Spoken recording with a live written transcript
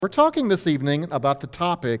We're talking this evening about the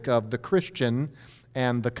topic of the Christian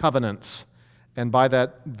and the covenants. And by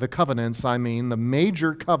that, the covenants, I mean the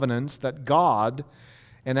major covenants that God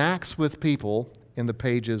enacts with people in the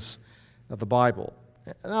pages of the Bible.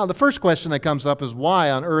 Now, the first question that comes up is, why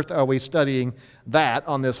on earth are we studying that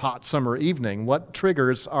on this hot summer evening? What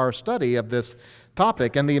triggers our study of this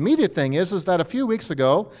topic? And the immediate thing is that a few weeks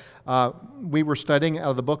ago, we were studying out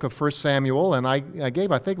of the book of 1 Samuel, and I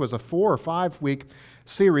think it was a 4 or 5 week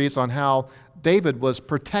series on how David was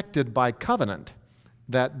protected by covenant,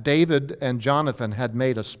 that David and Jonathan had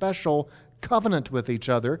made a special covenant with each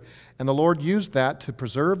other, and the Lord used that to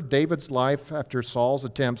preserve David's life after Saul's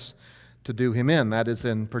attempts to do him in. That is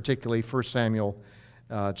in particularly 1 Samuel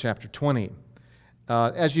chapter 20.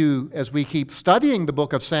 As we keep studying the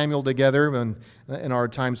book of Samuel together and in our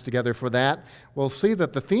times together for that, we'll see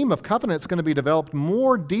that the theme of covenant is going to be developed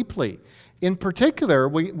more deeply. In particular,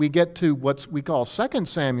 we get to what we call 2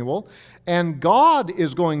 Samuel, and God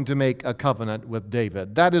is going to make a covenant with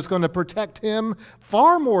David. That is going to protect him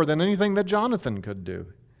far more than anything that Jonathan could do.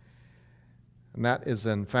 And that is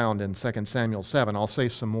then found in 2 Samuel 7. I'll say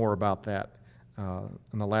some more about that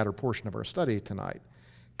in the latter portion of our study tonight.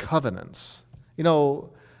 Covenants. You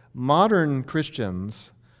know, modern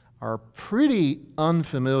Christians are pretty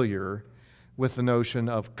unfamiliar with the notion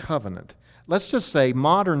of covenant. Let's just say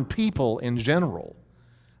modern people in general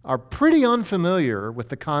are pretty unfamiliar with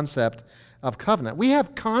the concept of covenant. We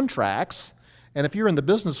have contracts, and if you're in the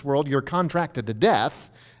business world, you're contracted to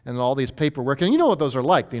death, and all these paperwork, and you know what those are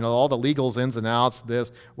like, all the legals, ins and outs, this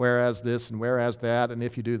and whereas that, and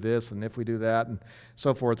if you do this, and if we do that, and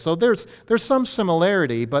so forth. So there's some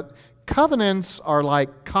similarity, but covenants are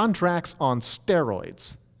like contracts on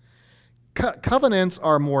steroids. Covenants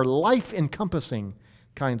are more life-encompassing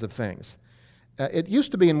kinds of things. It used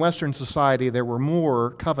to be in Western society there were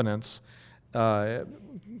more covenants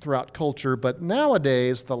throughout culture, but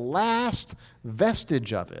nowadays the last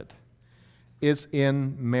vestige of it is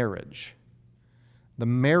in marriage. The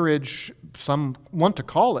marriage, some want to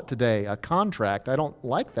call it today a contract. I don't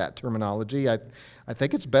like that terminology. I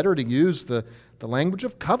think it's better to use the language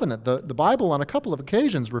of covenant. The Bible on a couple of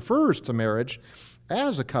occasions refers to marriage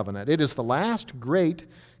as a covenant. It is the last great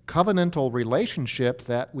covenantal relationship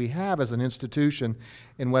that we have as an institution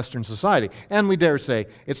in Western society. And we dare say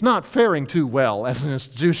it's not faring too well as an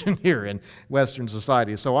institution here in Western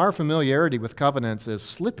society. So our familiarity with covenants is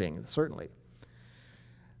slipping, certainly.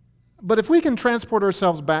 But if we can transport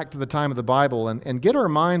ourselves back to the time of the Bible and get our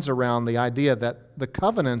minds around the idea that the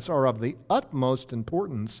covenants are of the utmost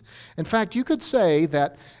importance, in fact, you could say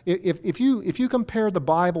that if you compare the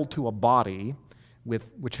Bible to a body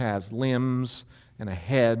which has limbs and a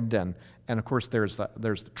head, and of course there's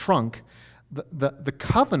the trunk, the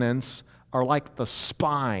covenants are like the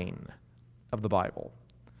spine of the Bible.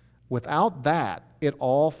 Without that, it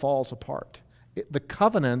all falls apart. The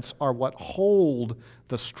covenants are what hold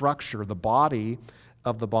the structure, the body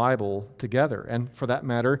of the Bible together. And for that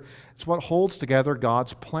matter, it's what holds together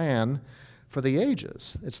God's plan for the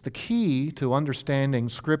ages. It's the key to understanding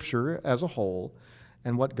Scripture as a whole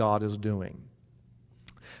and what God is doing.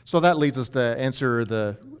 So that leads us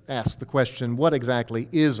to ask the question, what exactly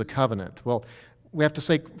is a covenant? Well, we have to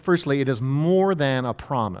say, firstly, it is more than a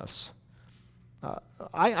promise.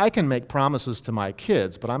 I can make promises to my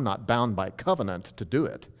kids, but I'm not bound by covenant to do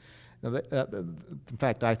it. In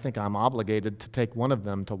fact, I think I'm obligated to take one of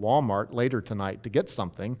them to Walmart later tonight to get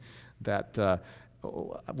something that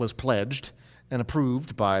was pledged and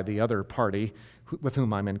approved by the other party with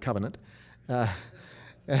whom I'm in covenant. But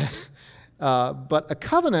a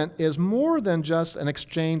covenant is more than just an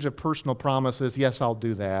exchange of personal promises, yes, I'll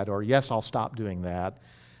do that, or yes, I'll stop doing that.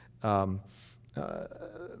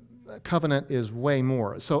 A covenant is way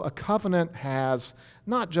more. So a covenant has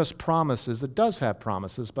not just promises, it does have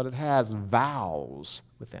promises, but it has vows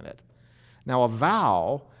within it. Now a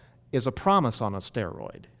vow is a promise on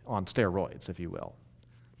steroids, if you will.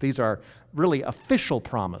 These are really official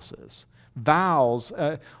promises. Vows,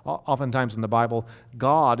 oftentimes in the Bible,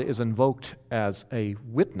 God is invoked as a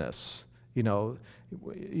witness. You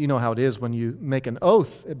know how it is when you make an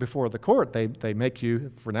oath before the court. They make you,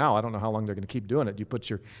 for now, I don't know how long they're going to keep doing it. You put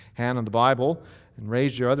your hand on the Bible and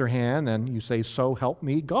raise your other hand and you say, "So help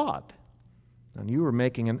me God." And you are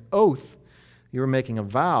making an oath. You are making a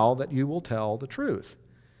vow that you will tell the truth.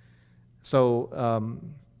 So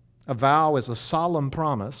a vow is a solemn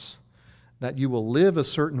promise that you will live a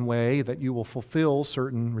certain way, that you will fulfill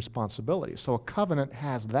certain responsibilities. So a covenant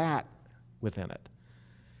has that within it.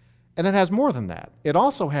 And it has more than that. It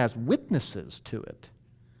also has witnesses to it.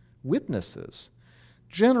 Witnesses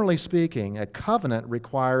Generally speaking, a covenant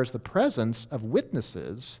requires the presence of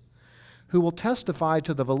witnesses who will testify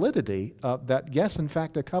to the validity of that, yes, in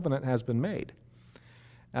fact, a covenant has been made.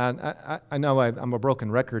 And I know I'm a broken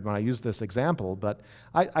record when I use this example, but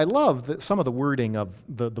I love some of the wording of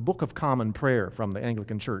the Book of Common Prayer from the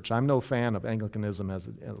Anglican Church. I'm no fan of Anglicanism as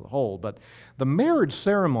a whole, but the marriage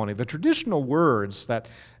ceremony, the traditional words that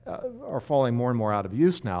are falling more and more out of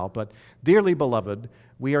use now, but dearly beloved,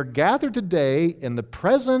 we are gathered today in the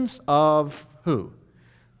presence of who?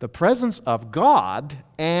 The presence of God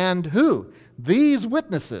and who? These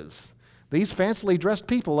witnesses, these fancily dressed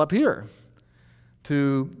people up here,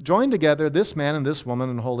 to join together this man and this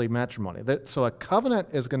woman in holy matrimony. So a covenant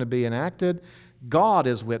is going to be enacted, God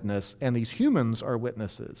is witness, and these humans are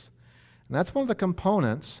witnesses. And that's one of the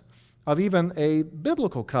components of even a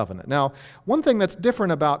biblical covenant. Now, one thing that's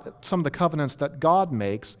different about some of the covenants that God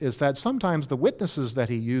makes is that sometimes the witnesses that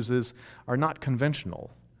he uses are not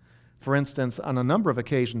conventional. For instance, on a number of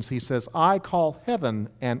occasions, he says, I call heaven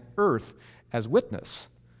and earth as witness.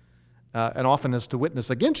 And often is to witness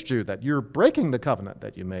against you that you're breaking the covenant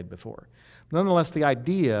that you made before. Nonetheless, the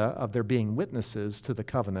idea of there being witnesses to the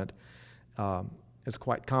covenant is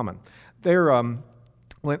quite common.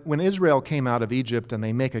 When Israel came out of Egypt and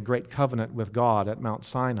they make a great covenant with God at Mount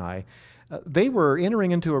Sinai, they were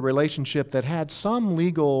entering into a relationship that had some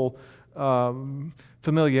legal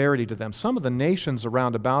familiarity to them. Some of the nations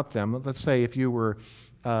around about them, let's say if you were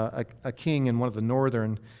a king in one of the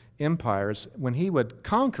northern empires, when he would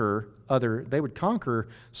conquer they would conquer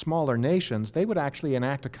smaller nations, they would actually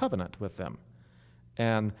enact a covenant with them.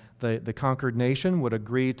 And the conquered nation would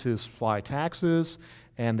agree to supply taxes,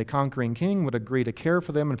 and the conquering king would agree to care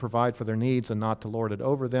for them and provide for their needs and not to lord it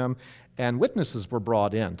over them. And witnesses were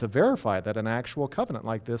brought in to verify that an actual covenant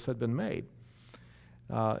like this had been made.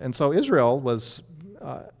 And so Israel was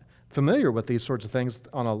familiar with these sorts of things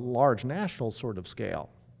on a large national sort of scale.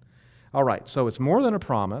 All right, so it's more than a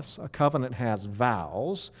promise. A covenant has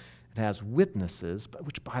vows. It has witnesses,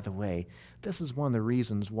 which, by the way, this is one of the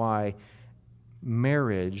reasons why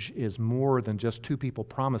marriage is more than just two people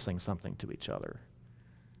promising something to each other.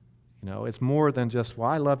 You know, it's more than just, well,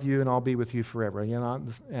 I love you and I'll be with you forever, you know,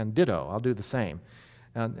 and ditto, I'll do the same.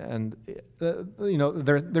 And you know,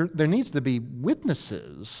 there needs to be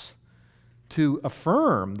witnesses to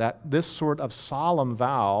affirm that this sort of solemn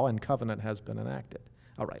vow and covenant has been enacted.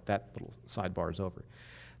 All right, that little sidebar is over.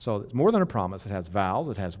 So it's more than a promise. It has vows,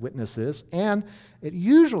 it has witnesses, and it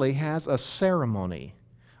usually has a ceremony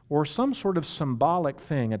or some sort of symbolic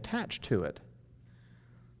thing attached to it.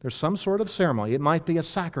 There's some sort of ceremony. It might be a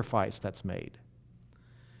sacrifice that's made.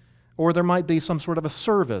 Or there might be some sort of a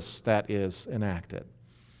service that is enacted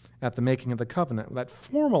at the making of the covenant that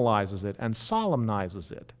formalizes it and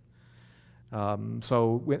solemnizes it.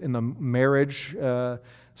 So in the marriage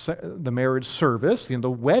service, you know,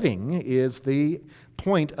 the wedding is the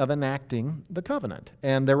point of enacting the covenant.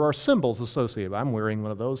 And there are symbols associated. I'm wearing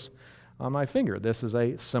one of those on my finger. This is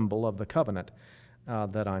a symbol of the covenant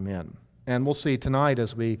that I'm in. And we'll see tonight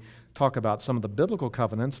as we talk about some of the biblical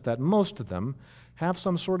covenants that most of them have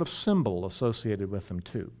some sort of symbol associated with them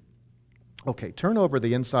too. Okay, turn over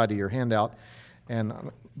the inside of your handout,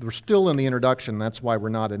 and we're still in the introduction. That's why we're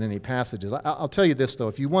not in any passages. I'll tell you this, though.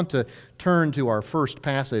 If you want to turn to our first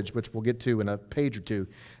passage, which we'll get to in a page or two,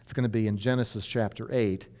 it's going to be in Genesis chapter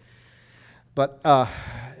 8. But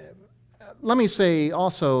let me say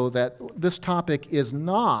also that this topic is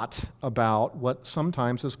not about what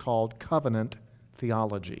sometimes is called covenant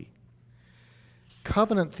theology.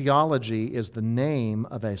 Covenant theology is the name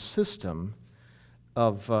of a system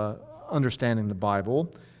of understanding the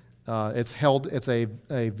Bible. It's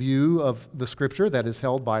a view of the Scripture that is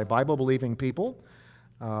held by Bible-believing people,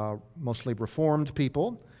 mostly Reformed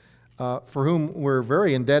people, for whom we're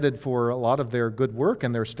very indebted for a lot of their good work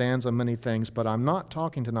and their stands on many things, but I'm not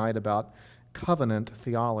talking tonight about covenant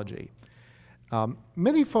theology.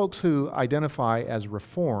 Many folks who identify as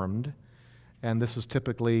Reformed, and this is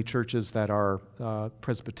typically churches that are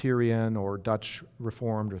Presbyterian or Dutch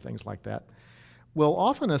Reformed or things like that, will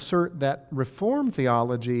often assert that Reformed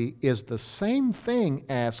theology is the same thing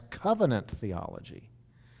as covenant theology.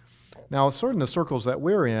 Now, sort of in the circles that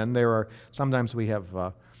we're in, sometimes we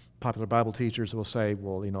have popular Bible teachers who will say,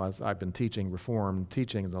 well, you know, as I've been teaching Reformed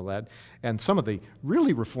teaching and all that, and some of the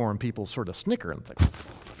really Reformed people sort of snicker and think,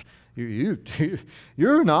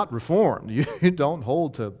 you're not Reformed. You don't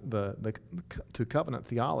hold to covenant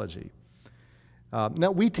theology.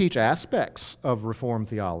 Now, we teach aspects of Reformed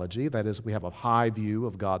theology. That is, we have a high view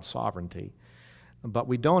of God's sovereignty. but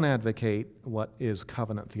we don't advocate what is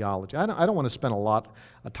covenant theology. I don't want to spend a lot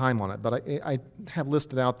of time on it, but I have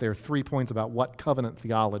listed out there 3 points about what covenant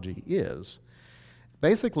theology is.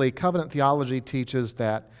 Basically, covenant theology teaches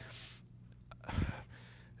that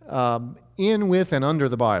in, with, and under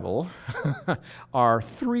the Bible are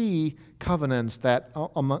 3 covenants that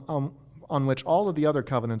on which all of the other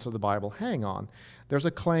covenants of the Bible hang on. There's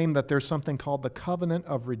a claim that there's something called the covenant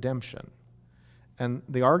of redemption. And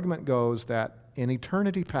the argument goes that in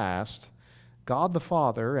eternity past, God the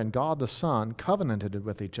Father and God the Son covenanted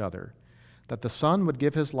with each other, that the Son would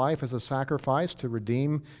give his life as a sacrifice to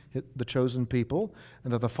redeem the chosen people,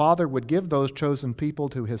 and that the Father would give those chosen people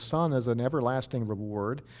to his Son as an everlasting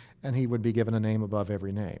reward, and he would be given a name above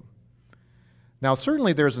every name. Now,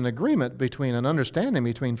 certainly there's an agreement between an understanding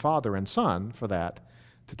between Father and Son for that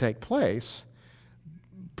to take place,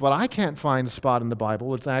 but I can't find a spot in the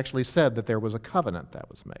Bible that's actually said that there was a covenant that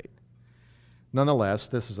was made. Nonetheless,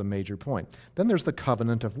 this is a major point. Then there's the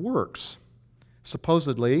covenant of works.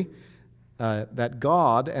 Supposedly, that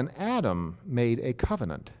God and Adam made a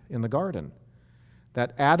covenant in the garden,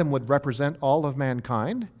 that Adam would represent all of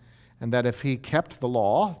mankind, and that if he kept the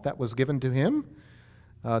law that was given to him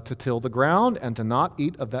to till the ground and to not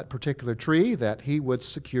eat of that particular tree, that he would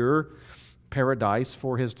secure paradise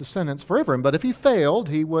for his descendants forever. But if he failed,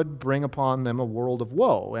 he would bring upon them a world of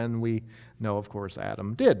woe. And we know, of course,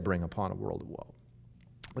 Adam did bring upon a world of woe.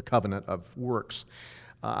 The covenant of works.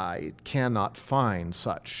 I cannot find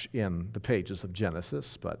such in the pages of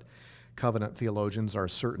Genesis, but covenant theologians are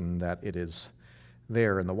certain that it is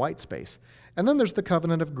there in the white space. And then there's the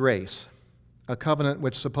covenant of grace, a covenant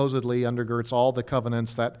which supposedly undergirds all the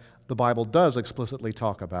covenants that the Bible does explicitly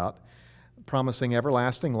talk about, promising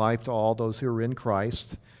everlasting life to all those who are in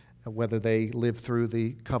Christ, whether they live through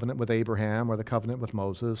the covenant with Abraham or the covenant with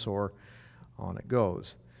Moses, or on it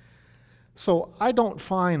goes. So I don't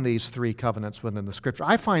find these 3 covenants within the Scripture.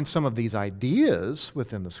 I find some of these ideas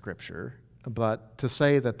within the Scripture, but to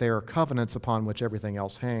say that they are covenants upon which everything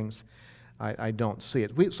else hangs, I don't see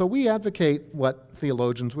it. So we advocate what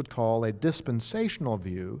theologians would call a dispensational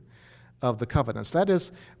view of the covenants. That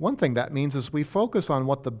is, one thing that means is we focus on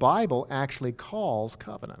what the Bible actually calls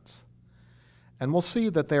covenants. And we'll see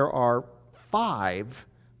that there are 5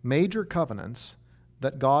 major covenants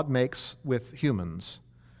that God makes with humans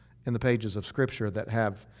in the pages of Scripture that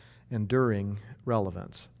have enduring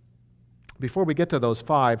relevance. Before we get to those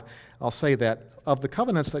 5, I'll say that of the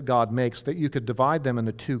covenants that God makes, that you could divide them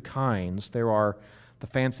into 2 kinds. There are, the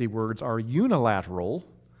fancy words are unilateral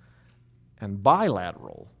and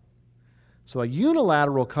bilateral. So a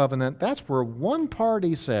unilateral covenant, that's where one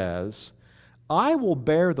party says, I will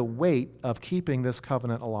bear the weight of keeping this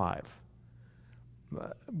covenant alive.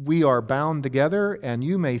 We are bound together, and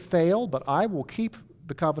you may fail, but I will keep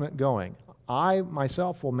the covenant going. I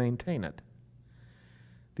myself will maintain it.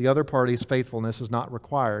 The other party's faithfulness is not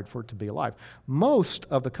required for it to be alive. Most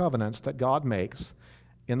of the covenants that God makes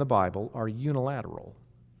in the Bible are unilateral.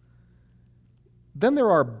 Then there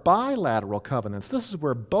are bilateral covenants. This is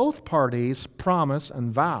where both parties promise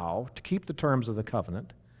and vow to keep the terms of the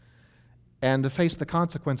covenant and to face the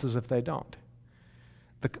consequences if they don't.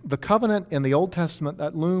 The covenant in the Old Testament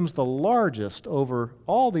that looms the largest over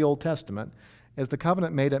all the Old Testament is the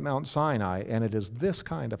covenant made at Mount Sinai, and it is this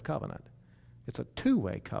kind of covenant. It's a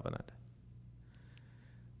 2-way covenant.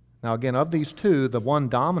 Now again, of these 2, the one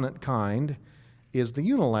dominant kind is the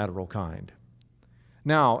unilateral kind.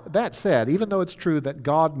 Now, that said, even though it's true that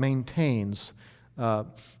God maintains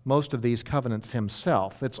most of these covenants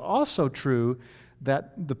himself, it's also true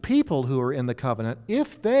that the people who are in the covenant,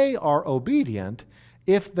 if they are obedient,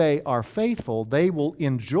 if they are faithful, they will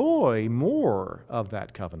enjoy more of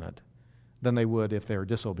that covenant than they would if they're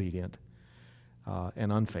disobedient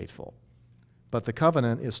and unfaithful. But the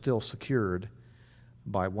covenant is still secured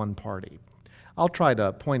by one party. I'll try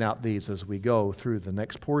to point out these as we go through the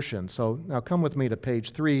next portion. So now come with me to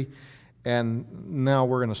page 3, and now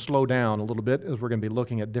we're going to slow down a little bit as we're going to be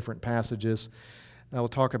looking at different passages. We'll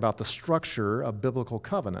talk about the structure of biblical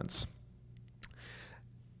covenants.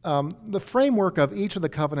 The framework of each of the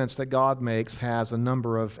covenants that God makes has a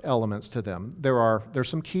number of elements to them. There's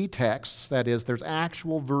some key texts, that is, there's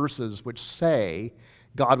actual verses which say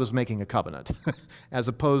God was making a covenant, as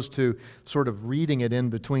opposed to sort of reading it in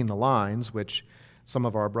between the lines, which some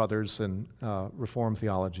of our brothers in Reformed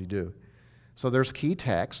theology do. So there's key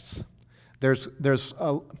texts. There's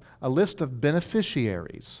a list of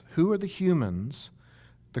beneficiaries. Who are the humans,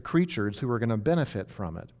 the creatures who are going to benefit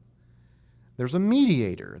from it? There's a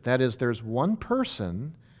mediator. That is, there's one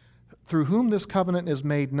person through whom this covenant is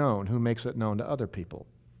made known, who makes it known to other people.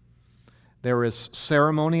 There is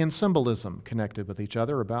ceremony and symbolism connected with each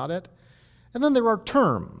other about it. And then there are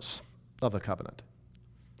terms of the covenant.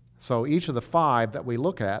 So each of the 5 that we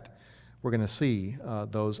look at, we're going to see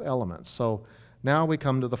those elements. So now we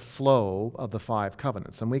come to the flow of the 5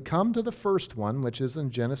 covenants. And we come to the first one, which is in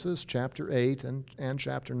Genesis chapter 8 and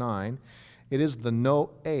chapter 9. It is the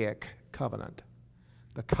Noahic covenant,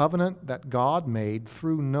 the covenant that God made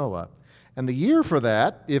through Noah. And the year for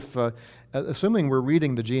that, if assuming we're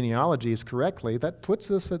reading the genealogies correctly, that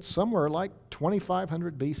puts us at somewhere like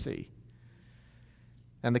 2500 BC.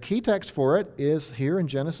 And the key text for it is here in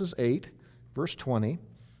Genesis 8, verse 20.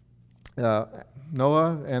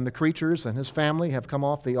 Noah and the creatures and his family have come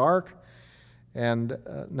off the ark. And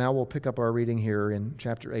now we'll pick up our reading here in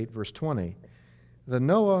chapter 8, verse 20. Then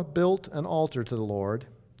Noah built an altar to the Lord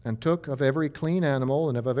and took of every clean animal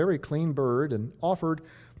and of every clean bird and offered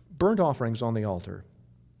burnt offerings on the altar.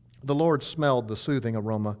 The Lord smelled the soothing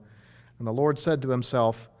aroma, and the Lord said to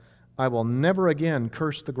himself, I will never again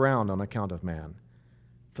curse the ground on account of man,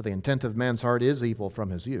 for the intent of man's heart is evil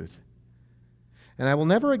from his youth. And I will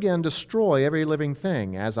never again destroy every living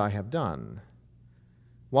thing as I have done.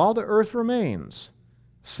 While the earth remains,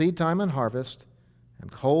 seed time and harvest,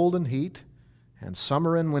 and cold and heat, and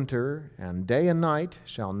summer and winter, and day and night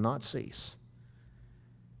shall not cease.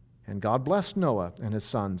 And God blessed Noah and his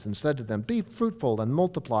sons and said to them, Be fruitful and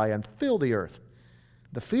multiply and fill the earth.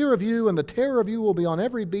 The fear of you and the terror of you will be on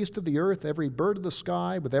every beast of the earth, every bird of the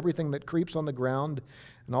sky, with everything that creeps on the ground,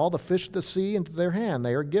 and all the fish of the sea into their hand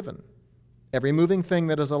they are given. Every moving thing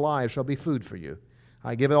that is alive shall be food for you.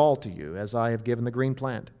 I give it all to you, as I have given the green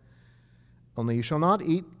plant. Only you shall not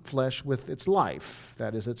eat flesh with its life,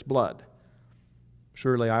 that is, its blood.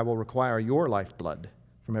 Surely I will require your lifeblood.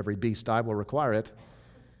 From every beast I will require it.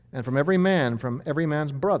 And from every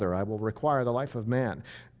man's brother, I will require the life of man.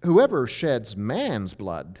 Whoever sheds man's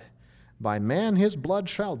blood, by man his blood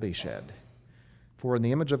shall be shed. For in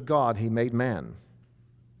the image of God he made man.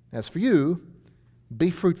 As for you,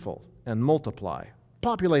 be fruitful and multiply.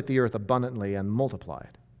 Populate the earth abundantly and multiply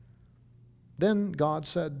it. Then God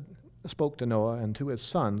spoke to Noah and to his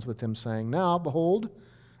sons with him, saying, Now, behold,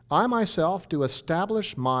 I myself do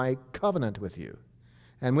establish my covenant with you,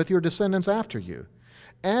 and with your descendants after you,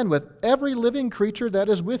 and with every living creature that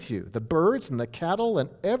is with you, the birds and the cattle and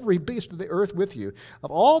every beast of the earth with you,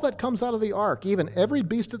 of all that comes out of the ark, even every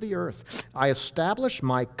beast of the earth. I establish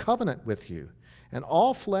my covenant with you, and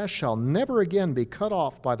all flesh shall never again be cut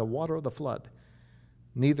off by the water of the flood.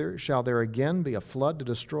 Neither shall there again be a flood to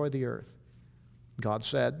destroy the earth. God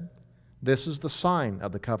said, This is the sign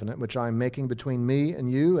of the covenant which I am making between me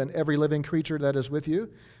and you and every living creature that is with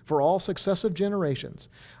you for all successive generations.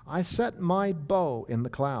 I set my bow in the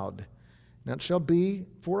cloud, and it shall be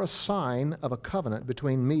for a sign of a covenant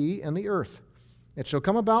between me and the earth. It shall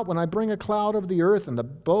come about when I bring a cloud over the earth, and the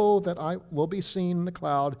bow that I will be seen in the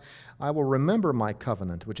cloud, I will remember my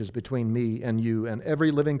covenant, which is between me and you and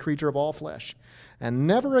every living creature of all flesh. And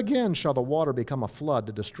never again shall the water become a flood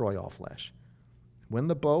to destroy all flesh. When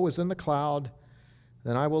the bow is in the cloud,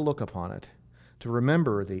 then I will look upon it, to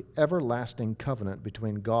remember the everlasting covenant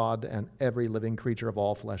between God and every living creature of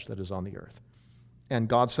all flesh that is on the earth. And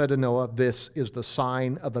God said to Noah, This is the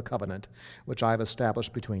sign of the covenant which I have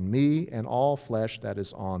established between me and all flesh that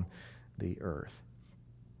is on the earth.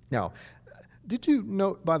 Now, did you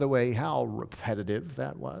note, by the way, how repetitive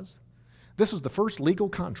that was? This is the first legal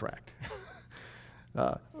contract.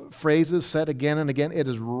 Phrases said again and again. It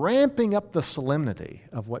is ramping up the solemnity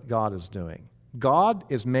of what God is doing. God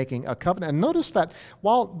is making a covenant. And notice that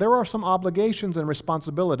while there are some obligations and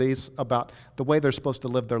responsibilities about the way they're supposed to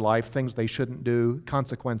live their life, things they shouldn't do,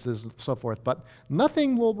 consequences, and so forth, but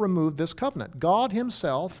nothing will remove this covenant. God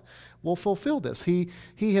himself will fulfill this. He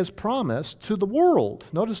has promised to the world.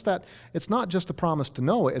 Notice that it's not just a promise to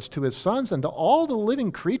Noah, it's to his sons and to all the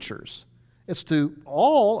living creatures. It's to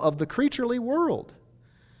all of the creaturely world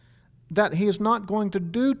that he is not going to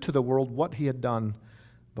do to the world what he had done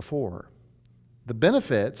before. The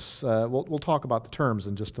benefits, we'll talk about the terms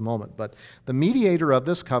in just a moment, but the mediator of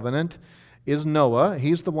this covenant is Noah.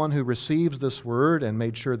 He's the one who receives this word and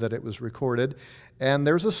made sure that it was recorded. And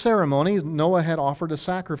there's a ceremony. Noah had offered a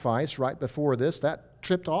sacrifice right before this. That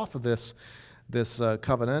tripped off of this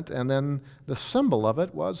covenant, and then the symbol of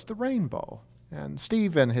it was the rainbow. And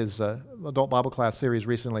Steve, in his adult Bible class series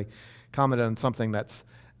recently, commented on something that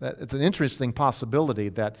it's an interesting possibility,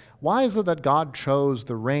 that why is it that God chose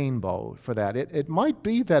the rainbow for that? It might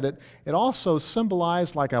be that it also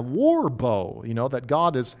symbolized like a war bow, that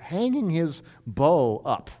God is hanging his bow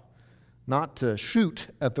up, not to shoot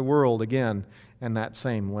at the world again in that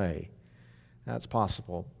same way. That's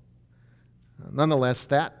possible. Nonetheless,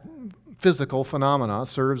 that physical phenomena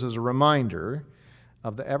serves as a reminder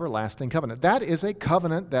of the everlasting covenant. That is a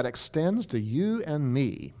covenant that extends to you and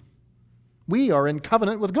me. We are in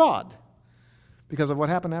covenant with God because of what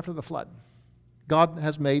happened after the flood. God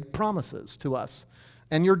has made promises to us,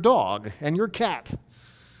 and your dog, and your cat,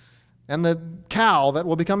 and the cow that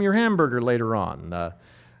will become your hamburger later on,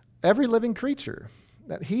 every living creature,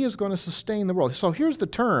 that He is going to sustain the world. So here's the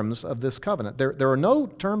terms of this covenant. There are no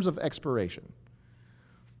terms of expiration.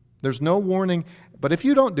 There's no warning, but if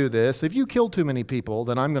you don't do this, if you kill too many people,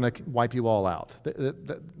 then I'm going to wipe you all out.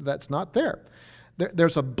 That's not there.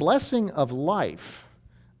 There's a blessing of life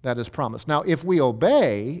that is promised. Now, if we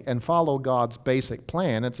obey and follow God's basic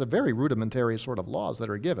plan, it's a very rudimentary sort of laws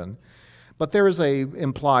that are given, but there is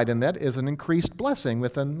implied in that is an increased blessing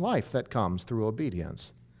within life that comes through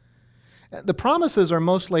obedience. The promises are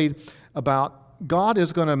mostly about God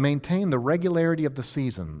is going to maintain the regularity of the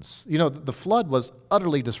seasons. You know, the flood was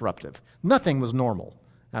utterly disruptive. Nothing was normal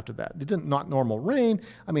after that. It didn't not normal rain.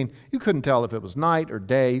 I mean, you couldn't tell if it was night or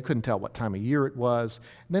day. You couldn't tell what time of year it was.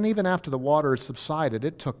 And then even after the water subsided,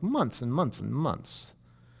 it took months and months and months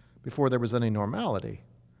before there was any normality.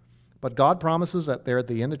 But God promises that there at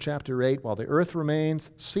the end of chapter 8, while the earth remains,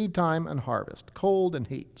 seed time and harvest, cold and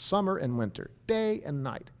heat, summer and winter, day and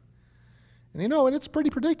night. And and it's pretty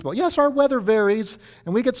predictable. Yes, our weather varies,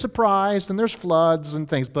 and we get surprised, and there's floods and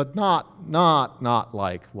things, but not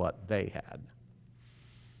like what they had.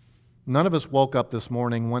 None of us woke up this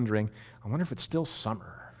morning wondering, I wonder if it's still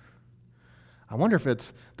summer. I wonder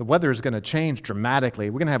if the weather is going to change dramatically.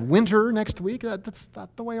 We're going to have winter next week. That's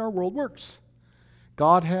not the way our world works.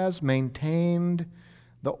 God has maintained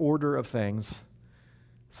the order of things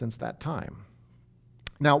since that time.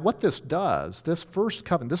 Now, what this does, this first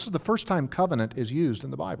covenant, this is the first time covenant is used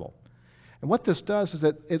in the Bible. And what this does is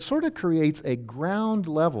that it sort of creates a ground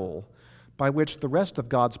level by which the rest of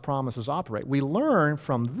God's promises operate. We learn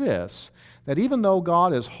from this that even though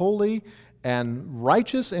God is holy and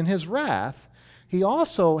righteous in His wrath, He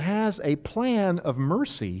also has a plan of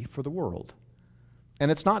mercy for the world.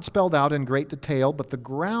 And it's not spelled out in great detail, but the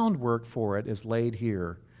groundwork for it is laid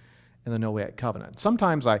here in the Noahic covenant.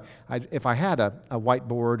 Sometimes if I had a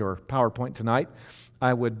whiteboard or PowerPoint tonight,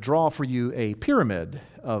 I would draw for you a pyramid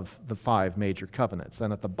of the 5 major covenants.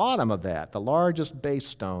 And at the bottom of that, the largest base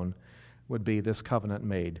stone would be this covenant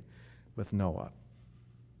made with Noah.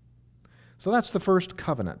 So that's the first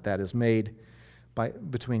covenant that is made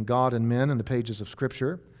between God and men in the pages of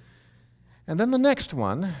Scripture. And then the next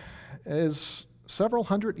one is several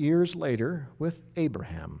hundred years later with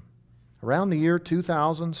Abraham, around the year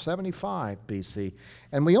 2075 BC.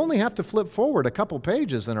 And we only have to flip forward a couple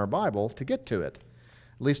pages in our Bible to get to it,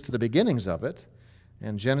 at least to the beginnings of it.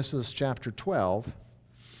 In Genesis chapter 12,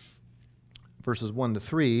 verses 1 to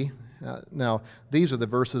 3. Now, these are the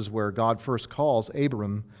verses where God first calls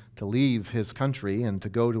Abram to leave his country and to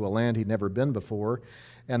go to a land he'd never been before.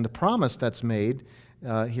 And the promise that's made,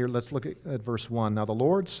 here, let's look at verse 1. Now the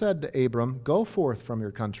Lord said to Abram, "Go forth from your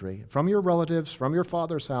country, from your relatives, from your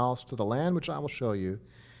father's house, to the land which I will show you,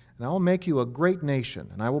 and I will make you a great nation,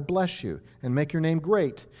 and I will bless you, and make your name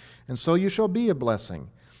great, and so you shall be a blessing.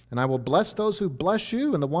 And I will bless those who bless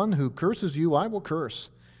you, and the one who curses you I will curse.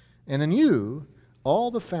 And in you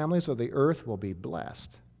all the families of the earth will be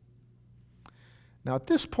blessed." Now at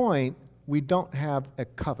this point, we don't have a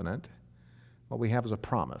covenant. What we have is a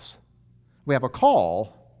promise. We have a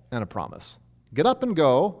call and a promise. Get up and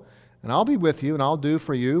go, and I'll be with you, and I'll do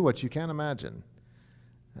for you what you can't imagine.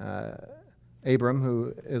 Abram,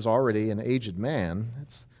 who is already an aged man,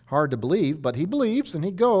 it's hard to believe, but he believes, and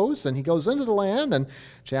he goes into the land, and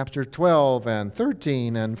chapter 12 and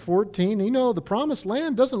 13 and 14, the promised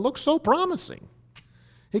land doesn't look so promising.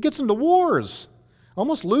 He gets into wars,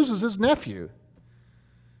 almost loses his nephew.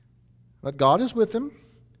 But God is with him,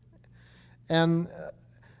 and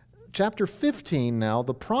chapter 15 now,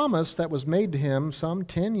 the promise that was made to him some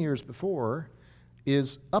 10 years before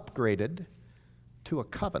is upgraded to a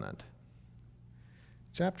covenant.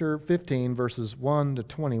 Chapter 15, verses 1 to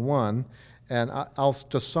 21, and I'll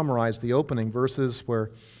just summarize the opening verses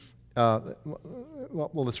where,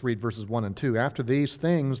 let's read verses 1 and 2. After these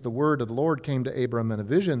things, the word of the Lord came to Abram in a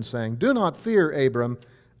vision, saying, "Do not fear, Abram,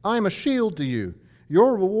 I am a shield to you.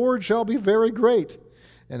 Your reward shall be very great."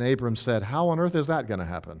 And Abram said, "How on earth is that going to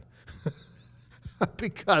happen?"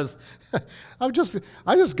 Because I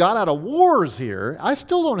just got out of wars here. I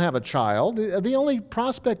still don't have a child. The only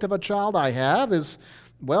prospect of a child I have is,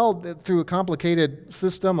 through a complicated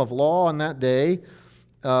system of law in that day,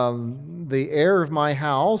 the heir of my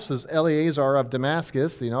house is Eleazar of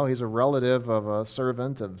Damascus. He's a relative of a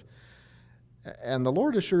servant of And the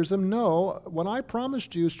Lord assures him, no, what I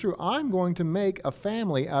promised you is true. I'm going to make a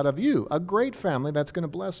family out of you, a great family that's going to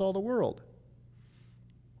bless all the world.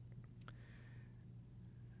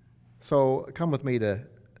 So come with me to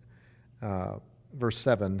verse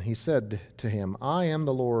 7. He said to him, I am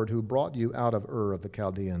the Lord who brought you out of Ur of the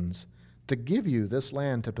Chaldeans to give you this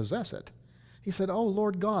land to possess it. He said, Oh,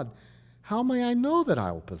 Lord God, how may I know that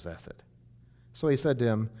I will possess it? So he said to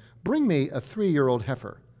him, Bring me a 3-year-old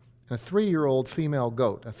heifer, a 3-year-old female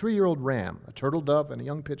goat, a 3-year-old ram, a turtle dove, and a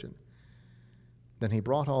young pigeon. Then he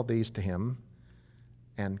brought all these to him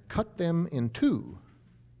and cut them in two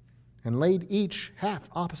and laid each half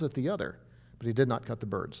opposite the other, but he did not cut the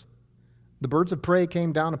birds. The birds of prey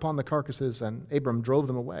came down upon the carcasses, and Abram drove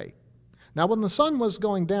them away. Now when the sun was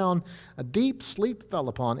going down, a deep sleep fell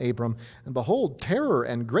upon Abram, and behold, terror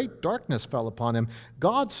and great darkness fell upon him.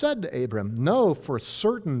 God said to Abram, Know for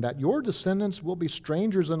certain that your descendants will be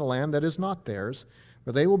strangers in a land that is not theirs,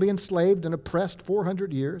 where they will be enslaved and oppressed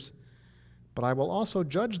 400 years. But I will also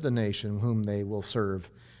judge the nation whom they will serve,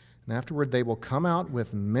 and afterward they will come out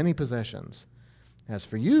with many possessions. As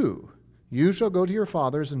for you, you shall go to your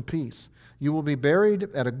fathers in peace. You will be buried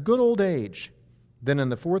at a good old age. Then in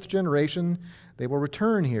the 4th generation they will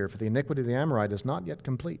return here, for the iniquity of the Amorite is not yet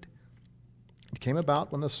complete. It came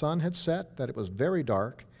about when the sun had set that it was very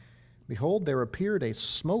dark. Behold, there appeared a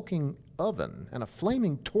smoking oven and a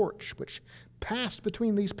flaming torch, which passed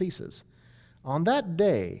between these pieces. On that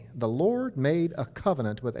day the Lord made a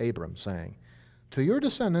covenant with Abram, saying, To your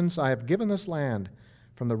descendants I have given this land,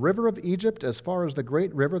 from the river of Egypt as far as the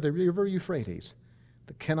great river, the river Euphrates,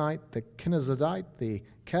 the Kenite, the Kenizzite, the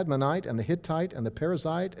Cadmonite, and the Hittite, and the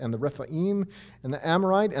Perizzite, and the Rephaim, and the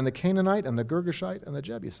Amorite, and the Canaanite, and the Girgashite, and the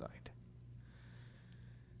Jebusite.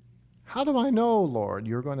 How do I know, Lord,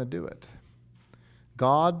 you're going to do it?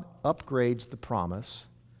 God upgrades the promise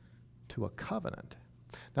to a covenant.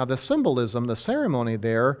 Now, the symbolism, the ceremony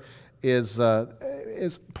there is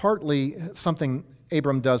partly something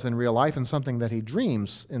Abram does in real life and something that he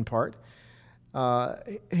dreams in part.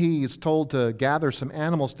 He's told to gather some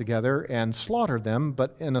animals together and slaughter them,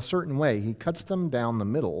 but in a certain way. He cuts them down the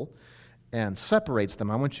middle and separates them.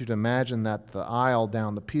 I want you to imagine that the aisle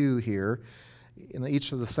down the pew here, in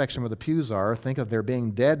each of the section where the pews are, think of there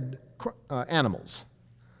being dead animals.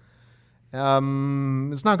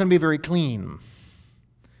 It's not going to be very clean.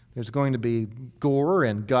 There's going to be gore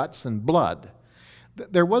and guts and blood.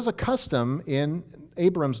 There was a custom in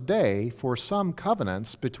Abram's day for some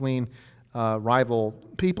covenants between rival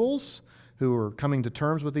peoples who were coming to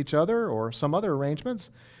terms with each other, or some other arrangements,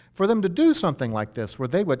 for them to do something like this, where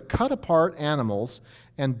they would cut apart animals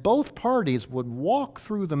and both parties would walk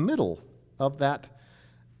through the middle of that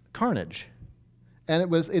carnage.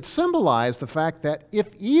 And it symbolized the fact that if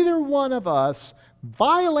either one of us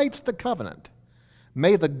violates the covenant,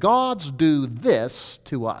 may the gods do this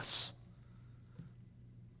to us.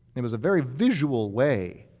 It was a very visual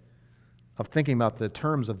way of thinking about the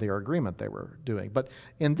terms of their agreement they were doing. But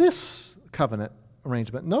in this covenant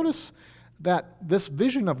arrangement, notice that this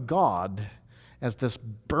vision of God as this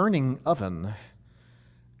burning oven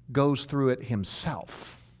goes through it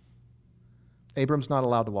himself. Abram's not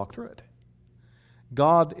allowed to walk through it.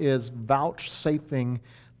 God is vouchsafing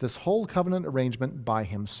this whole covenant arrangement by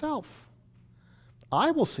himself.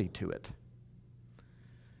 I will see to it.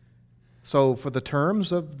 So for the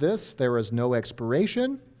terms of this, there is no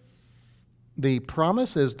expiration. The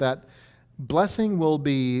promise is that blessing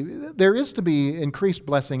there is to be increased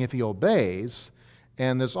blessing if he obeys,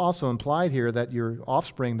 and there's also implied here that your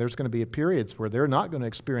offspring, there's going to be periods where they're not going to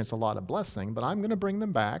experience a lot of blessing, but I'm going to bring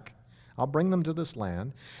them back. I'll bring them to this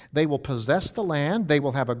land. They will possess the land. They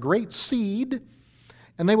will have a great seed,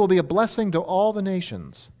 and they will be a blessing to all the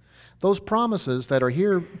nations. Those promises that are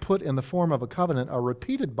here put in the form of a covenant are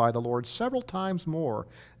repeated by the Lord several times more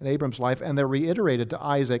in Abram's life, and they're reiterated to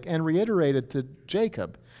Isaac and reiterated to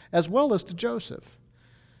Jacob, as well as to Joseph,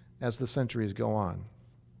 as the centuries go on.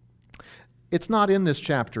 It's not in this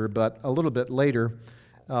chapter, but a little bit later,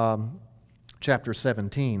 chapter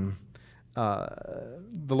 17,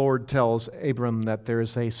 the Lord tells Abram that there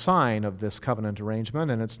is a sign of this covenant arrangement,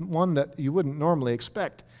 and it's one that you wouldn't normally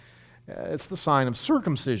expect. It's the sign of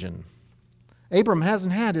circumcision. Abram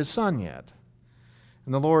hasn't had his son yet.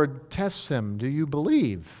 And the Lord tests him, do you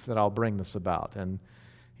believe that I'll bring this about? And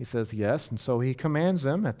he says yes, and so he commands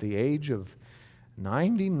him at the age of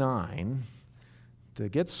 99 to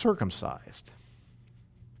get circumcised.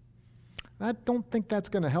 I don't think that's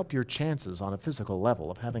going to help your chances on a physical level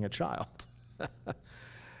of having a child.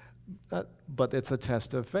 But it's a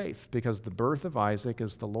test of faith, because the birth of Isaac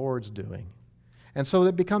is the Lord's doing. And so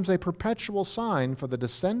it becomes a perpetual sign for the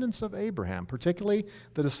descendants of Abraham, particularly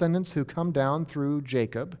the descendants who come down through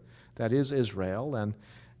Jacob, that is Israel, and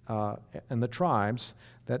the tribes,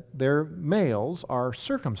 that their males are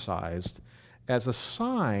circumcised as a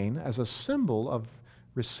sign, as a symbol of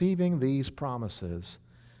receiving these promises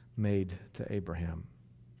made to Abraham.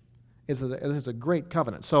 It's a great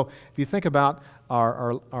covenant. So if you think about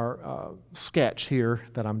our sketch here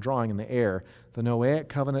that I'm drawing in the air, the Noahic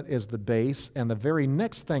covenant is the base, and the very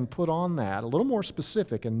next thing put on that, a little more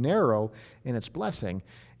specific and narrow in its blessing,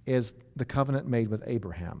 is the covenant made with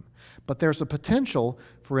Abraham. But there's a potential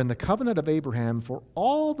for, in the covenant of Abraham, for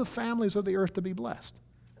all the families of the earth to be blessed.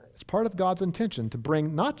 It's part of God's intention to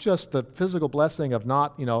bring not just the physical blessing of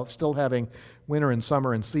not, still having winter and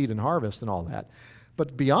summer and seed and harvest and all that,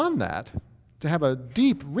 but beyond that, to have a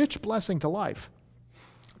deep, rich blessing to life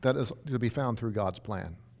that is to be found through God's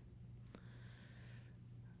plan.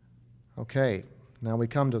 Okay, now we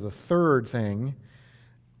come to the third time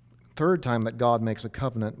that God makes a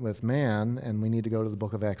covenant with man, and we need to go to the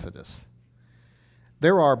book of Exodus.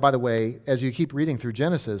 There are, by the way, as you keep reading through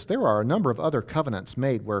Genesis, there are a number of other covenants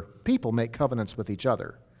made where people make covenants with each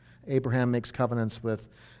other. Abraham makes covenants with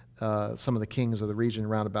some of the kings of the region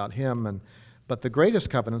around about him, but the greatest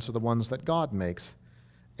covenants are the ones that God makes.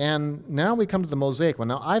 And now we come to the Mosaic one.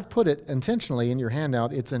 Now, I've put it intentionally in your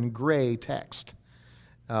handout. It's in gray text.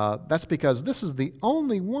 That's because this is the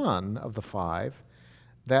only one of the five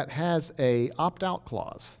that has a opt-out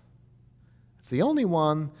clause. It's the only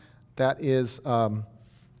one that is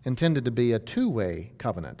intended to be a two-way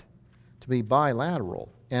covenant, to be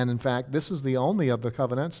bilateral. And in fact, this is the only of the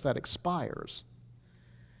covenants that expires.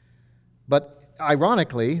 But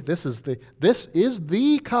ironically, this is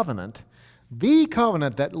the covenant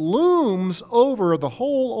that looms over the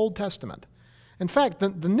whole Old Testament. In fact, the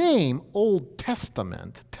name Old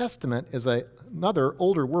Testament is another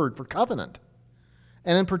older word for covenant.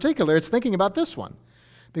 And in particular, it's thinking about this one.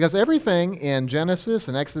 Because everything in Genesis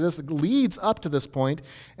and Exodus leads up to this point,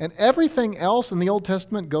 and everything else in the Old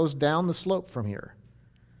Testament goes down the slope from here.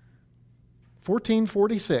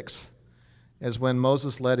 1446 is when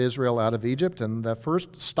Moses led Israel out of Egypt, and the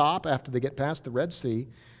first stop after they get past the Red Sea,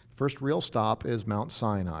 the first real stop is Mount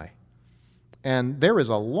Sinai. And there is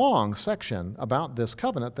a long section about this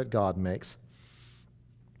covenant that God makes.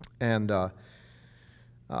 And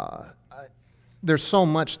there's so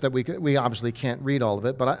much that we obviously can't read all of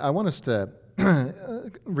it, but I want us to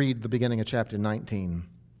read the beginning of chapter 19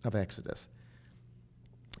 of Exodus.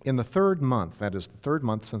 In the third month, that is the third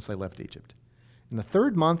month since they left Egypt, in the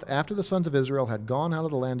third month after the sons of Israel had gone out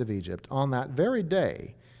of the land of Egypt, on that very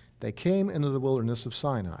day they came into the wilderness of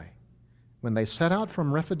Sinai. When they set out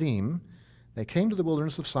from Rephidim, they came to the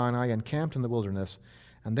wilderness of Sinai and camped in the wilderness,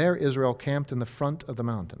 and there Israel camped in the front of the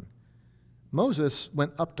mountain. Moses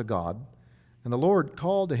went up to God, and the Lord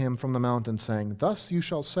called to him from the mountain, saying, "Thus you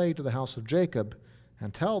shall say to the house of Jacob,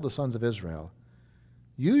 and tell the sons of Israel,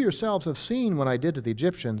 you yourselves have seen what I did to the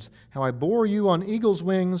Egyptians, how I bore you on eagle's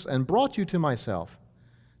wings and brought you to myself.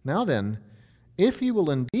 Now then, if you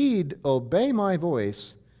will indeed obey my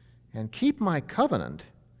voice and keep my covenant,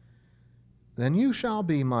 then you shall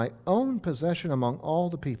be my own possession among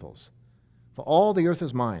all the peoples, for all the earth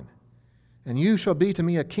is mine, and you shall be to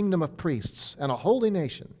me a kingdom of priests and a holy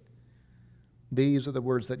nation. These are the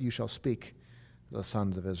words that you shall speak to the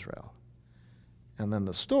sons of Israel." And then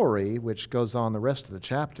the story, which goes on the rest of the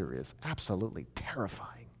chapter, is absolutely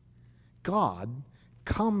terrifying. God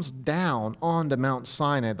comes down onto Mount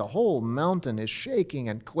Sinai. The whole mountain is shaking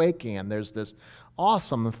and quaking, and there's this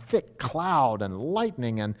awesome thick cloud and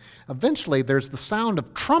lightning, and eventually there's the sound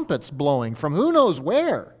of trumpets blowing from who knows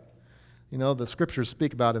where. The scriptures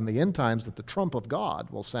speak about in the end times that the trump of God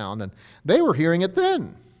will sound, and they were hearing it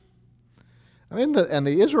then. And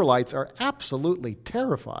the Israelites are absolutely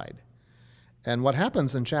terrified. And what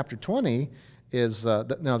happens in chapter 20 is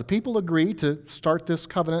that now the people agree to start this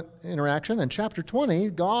covenant interaction. In chapter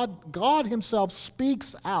 20, God himself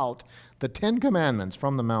speaks out the Ten Commandments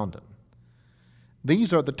from the mountain.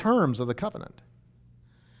 These are the terms of the covenant.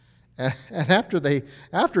 And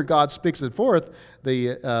after God speaks it forth,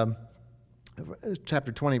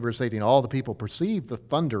 chapter 20, verse 18, all the people perceived the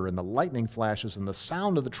thunder and the lightning flashes and the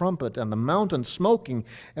sound of the trumpet and the mountain smoking.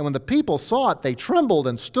 And when the people saw it, they trembled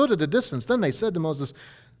and stood at a distance. Then they said to Moses,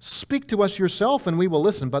 "Speak to us yourself and we will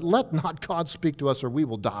listen, but let not God speak to us or we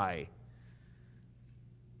will die."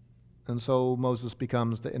 And so Moses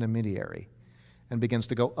becomes the intermediary and begins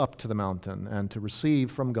to go up to the mountain and to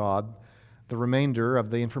receive from God the remainder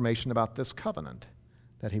of the information about this covenant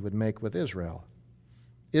that he would make with Israel.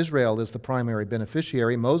 Israel is the primary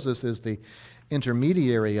beneficiary. Moses is the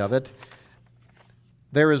intermediary of it.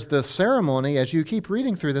 There is the ceremony, as you keep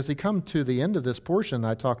reading through this, you come to the end of this portion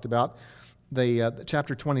I talked about,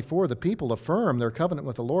 chapter 24, the people affirm their covenant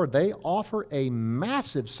with the Lord. They offer a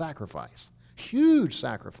massive sacrifice, huge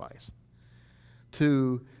sacrifice,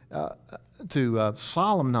 to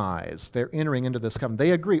solemnize their entering into this covenant.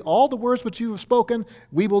 They agree, all the words which you have spoken,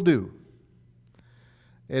 we will do.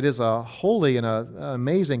 It is a holy and an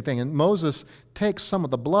amazing thing. And Moses takes some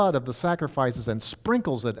of the blood of the sacrifices and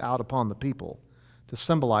sprinkles it out upon the people to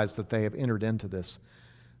symbolize that they have entered into this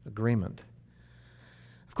agreement.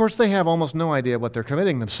 Of course, they have almost no idea what they're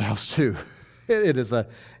committing themselves to. It is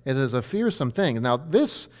a fearsome thing. Now,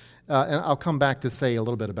 this, and I'll come back to say a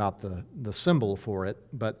little bit about the symbol for it,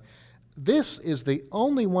 but this is the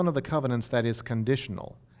only one of the covenants that is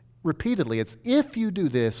conditional. Repeatedly, it's if you do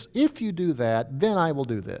this, if you do that, then I will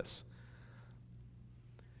do this.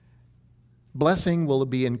 Blessing will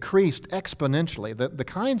be increased exponentially. The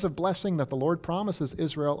kinds of blessing that the Lord promises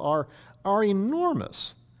Israel are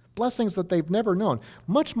enormous. Blessings that they've never known.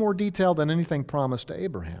 Much more detailed than anything promised to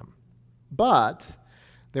Abraham. But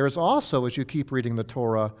there is also, as you keep reading the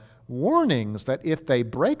Torah, warnings that if they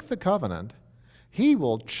break the covenant, He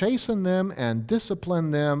will chasten them and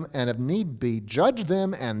discipline them, and if need be, judge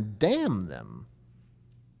them and damn them.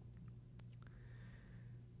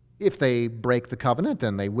 If they break the covenant,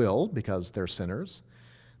 and they will because they're sinners,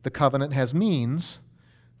 the covenant has means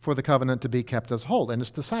for the covenant to be kept as whole, and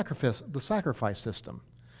it's the sacrifice system.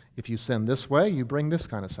 If you sin this way, you bring this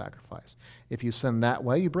kind of sacrifice. If you sin that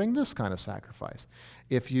way, you bring this kind of sacrifice.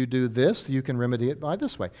 If you do this, you can remedy it by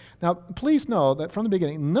this way. Now, please know that from the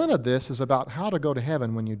beginning, none of this is about how to go to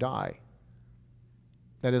heaven when you die.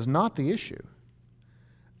 That is not the issue.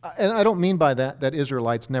 And I don't mean by that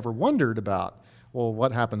Israelites never wondered about, well,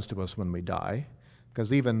 what happens to us when we die?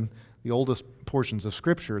 Because even the oldest portions of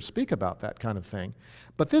Scripture speak about that kind of thing.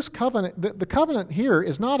 But this covenant, the covenant here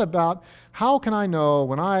is not about how can I know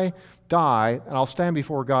when I die and I'll stand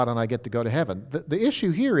before God and I get to go to heaven. The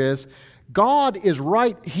issue here is God is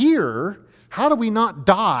right here. How do we not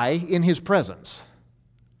die in His presence?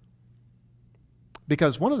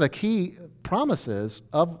 Because one of the key promises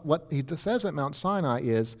of what He says at Mount Sinai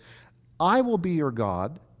is, I will be your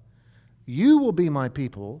God, you will be my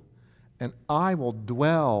people, and I will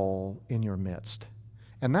dwell in your midst.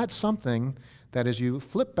 And that's something that as you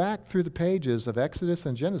flip back through the pages of Exodus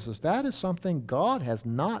and Genesis, that is something God has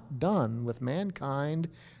not done with mankind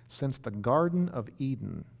since the Garden of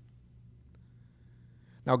Eden.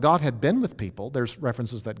 Now, God had been with people. There's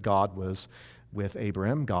references that God was with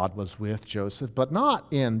Abraham, God was with Joseph, but not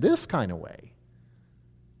in this kind of way.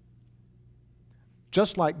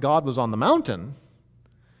 Just like God was on the mountain,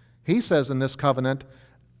 He says in this covenant,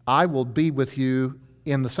 I will be with you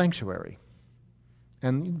in the sanctuary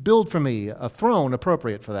and build for me a throne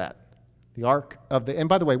appropriate for that. The ark of the, and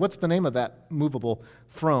by the way, what's the name of that movable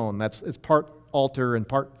throne? It's part altar and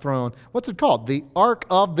part throne. What's it called? The Ark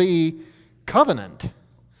of the Covenant.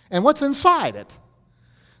 And what's inside it?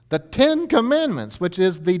 The 10 Commandments, which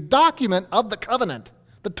is the document of the covenant,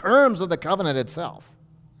 the terms of the covenant itself.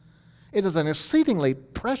 It is an exceedingly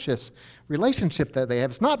precious relationship that they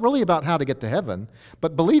have. It's not really about how to get to heaven,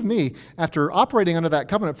 but believe me, after operating under that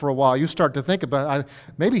covenant for a while, you start to think about,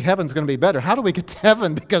 maybe heaven's going to be better. How do we get to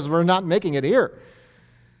heaven because we're not making it here?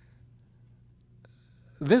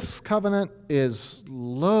 This covenant is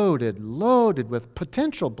loaded with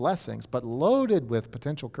potential blessings, but loaded with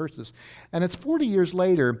potential curses. And it's 40 years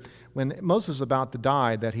later, when Moses is about to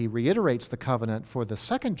die, that he reiterates the covenant for the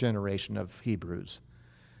second generation of Hebrews,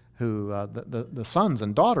 who the sons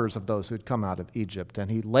and daughters of those who had come out of Egypt.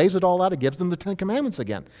 And he lays it all out. He gives them the 10 Commandments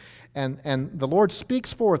again. And the Lord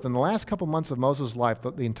speaks forth in the last couple months of Moses' life.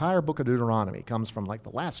 The entire book of Deuteronomy comes from like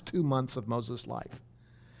the last 2 months of Moses' life.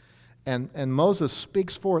 And Moses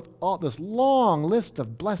speaks forth all this long list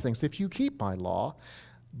of blessings. If you keep my law,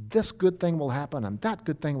 this good thing will happen, and that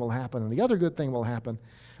good thing will happen, and the other good thing will happen.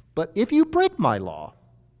 But if you break my law,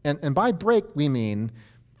 and by break we mean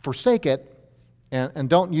forsake it, and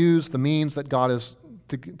don't use the means that God is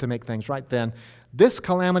to make things right, then this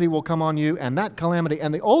calamity will come on you, and that calamity,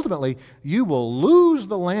 and ultimately you will lose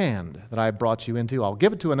the land that I brought you into. I'll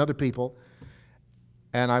give it to another people,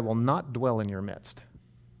 and I will not dwell in your midst.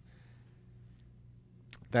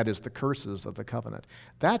 That is the curses of the covenant.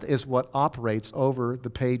 That is what operates over the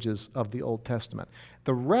pages of the Old Testament.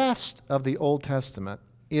 The rest of the Old Testament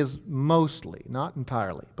is mostly, not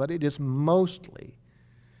entirely, but it is mostly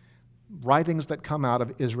writings that come out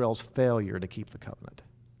of Israel's failure to keep the covenant.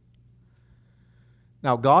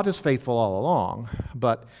 Now, God is faithful all along,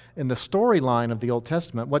 but in the storyline of the Old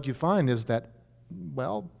Testament, what you find is that,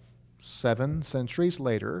 7 centuries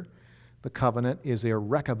later, the covenant is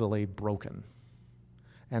irrecoverably broken.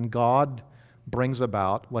 And God brings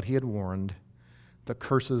about what he had warned, the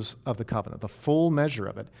curses of the covenant, the full measure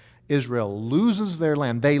of it. Israel loses their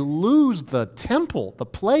land. They lose the temple, the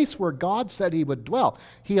place where God said he would dwell.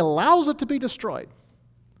 He allows it to be destroyed.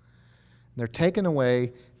 They're taken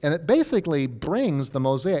away, and it basically brings the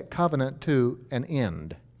Mosaic covenant to an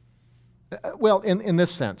end. Well, in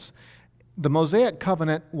this sense, the Mosaic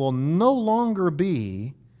covenant will no longer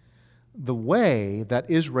be the way that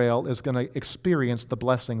Israel is going to experience the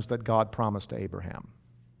blessings that God promised to Abraham.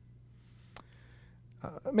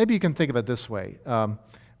 Maybe you can think of it this way.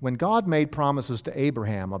 When God made promises to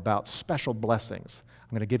Abraham about special blessings, I'm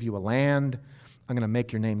going to give you a land, I'm going to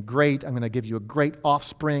make your name great, I'm going to give you a great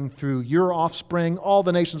offspring. Through your offspring, all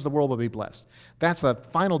the nations of the world will be blessed. That's a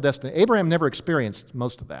final destiny. Abraham never experienced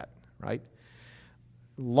most of that, right?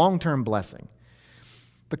 Long-term blessing.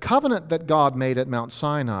 The covenant that God made at Mount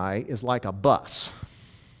Sinai is like a bus.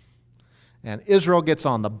 And Israel gets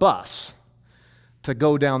on the bus to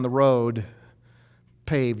go down the road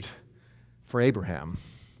paved for Abraham.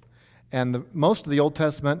 And most of the Old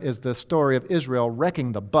Testament is the story of Israel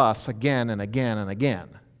wrecking the bus again and again and again.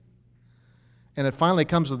 And it finally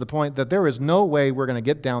comes to the point that there is no way we're going to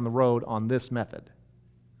get down the road on this method.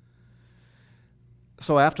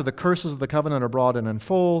 So after the curses of the covenant are brought in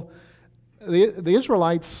full, the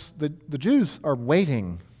Israelites, the Jews, are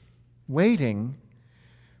waiting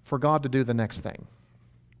for God to do the next thing,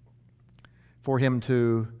 for him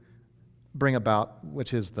to bring about,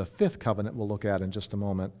 which is the fifth covenant we'll look at in just a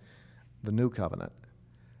moment, the new covenant,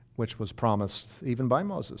 which was promised even by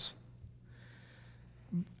Moses.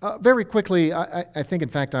 Very quickly, I think, in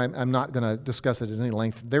fact, I'm not going to discuss it at any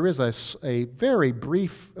length. There is a very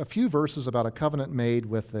brief, a few verses about a covenant made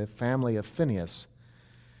with the family of Phinehas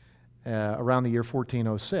around the year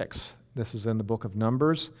 1406. This is in the book of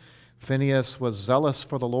Numbers. Phinehas was zealous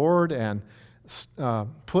for the Lord and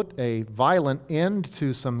put a violent end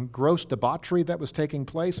to some gross debauchery that was taking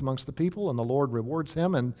place amongst the people, and the Lord rewards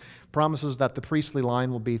him and promises that the priestly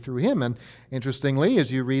line will be through him. And interestingly,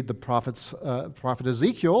 as you read the prophet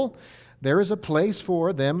Ezekiel, there is a place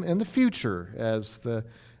for them in the future as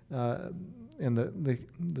in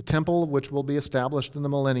the temple which will be established in the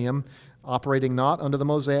millennium, operating not under the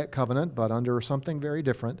Mosaic covenant, but under something very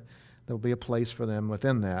different. There will be a place for them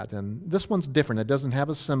within that. And this one's different. It doesn't have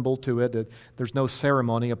a symbol to it. There's no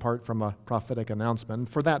ceremony apart from a prophetic announcement. And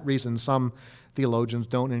for that reason, some theologians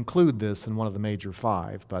don't include this in one of the major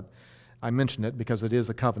five. But I mention it because it is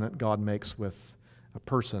a covenant God makes with a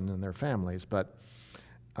person and their families. But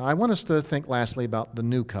I want us to think lastly about the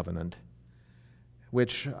new covenant,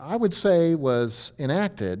 which I would say was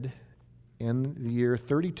enacted in the year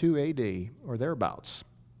 32 A.D. or thereabouts,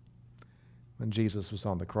 when Jesus was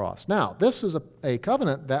on the cross. Now, this is a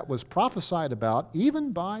covenant that was prophesied about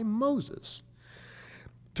even by Moses.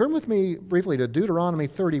 Turn with me briefly to Deuteronomy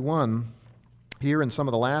 31, here in some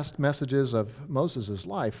of the last messages of Moses'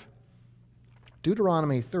 life.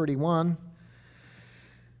 Deuteronomy 31.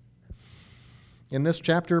 In this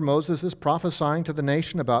chapter, Moses is prophesying to the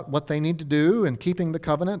nation about what they need to do in keeping the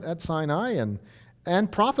covenant at Sinai,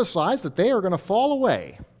 and prophesies that they are going to fall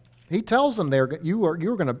away. He tells them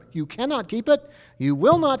you cannot keep it, you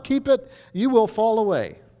will not keep it, you will fall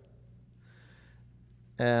away.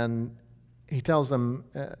 And he tells them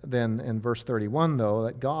then in verse 31, though,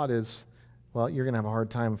 that God is, well, you're going to have a hard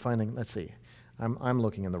time finding, let's see, I'm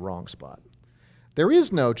looking in the wrong spot. There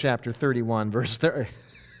is no chapter 31, verse 30.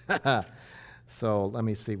 So let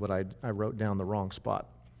me see what I wrote down the wrong spot.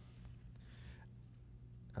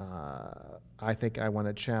 I think I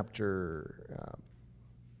wanted chapter...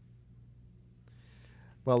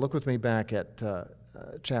 Well, look with me back at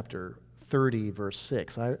chapter 30, verse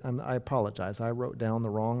 6. I apologize. I wrote down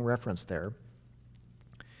the wrong reference there.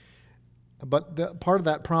 But part of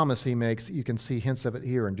that promise he makes, you can see hints of it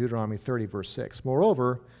here in Deuteronomy 30, verse 6.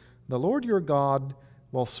 Moreover, the Lord your God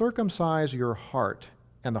will circumcise your heart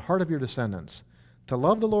and the heart of your descendants, to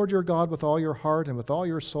love the Lord your God with all your heart and with all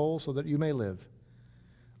your soul, so that you may live.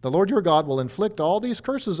 The Lord your God will inflict all these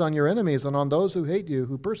curses on your enemies and on those who hate you,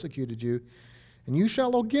 who persecuted you, and you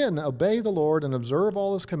shall again obey the Lord and observe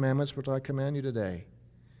all his commandments which I command you today.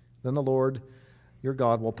 Then the Lord your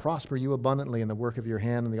God will prosper you abundantly in the work of your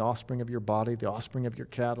hand and the offspring of your body, the offspring of your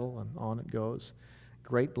cattle, and on it goes.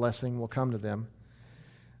 Great blessing will come to them.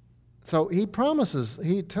 So he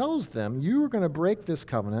tells them, you are going to break this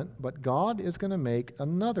covenant, but God is going to make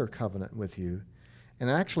another covenant with you. And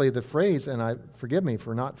actually the phrase, and forgive me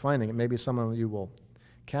for not finding it, maybe some of you will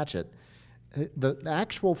catch it. The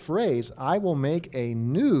actual phrase, I will make a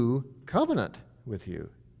new covenant with you.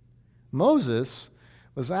 Moses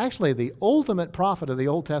was actually the ultimate prophet of the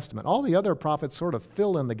Old Testament. All the other prophets sort of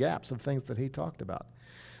fill in the gaps of things that he talked about.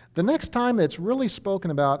 The next time it's really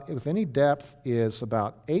spoken about with any depth is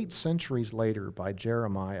about 8 centuries later by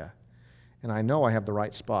Jeremiah. And I know I have the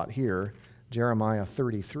right spot here, Jeremiah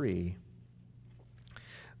 33.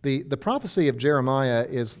 The prophecy of Jeremiah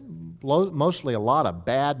is mostly a lot of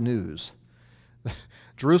bad news.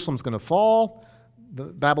 Jerusalem's going to fall, the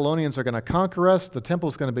Babylonians are going to conquer us, the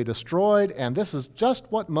temple's going to be destroyed, and this is just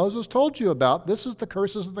what Moses told you about. This is the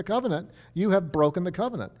curses of the covenant. You have broken the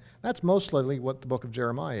covenant. That's mostly what the book of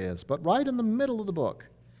Jeremiah is. But right in the middle of the book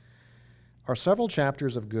are several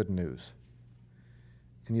chapters of good news.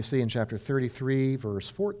 And you see in chapter 33, verse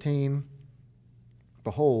 14,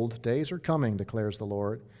 "Behold, days are coming, declares the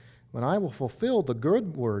Lord, when I will fulfill the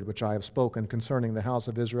good word which I have spoken concerning the house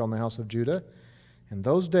of Israel and the house of Judah. In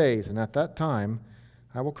those days and at that time,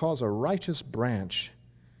 I will cause a righteous branch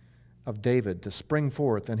of David to spring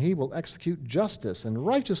forth, and he will execute justice and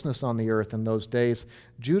righteousness on the earth in those days.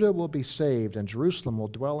 Judah will be saved, and Jerusalem will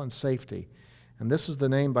dwell in safety. And this is the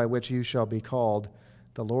name by which you shall be called,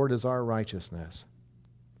 the Lord is our righteousness.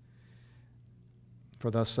 For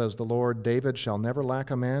thus says the Lord, David shall never lack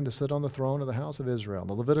a man to sit on the throne of the house of Israel.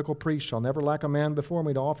 The Levitical priest shall never lack a man before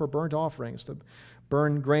me to offer burnt offerings, to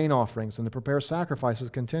burn grain offerings, and to prepare sacrifices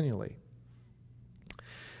continually."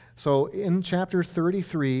 So in chapter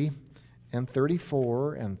 33 and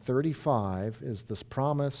 34 and 35 is this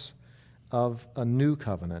promise of a new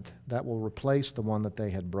covenant that will replace the one that they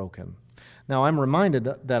had broken. Now I'm reminded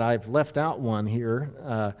that I've left out one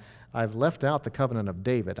here. I've left out the covenant of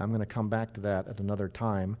David. I'm going to come back to that at another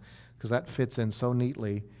time because that fits in so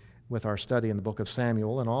neatly with our study in the book of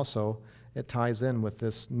Samuel, and also it ties in with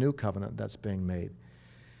this new covenant that's being made.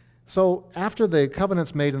 So after the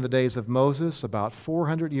covenants made in the days of Moses, about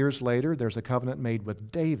 400 years later, there's a covenant made with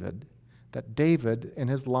David, that David and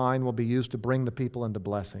his line will be used to bring the people into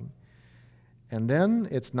blessing. And then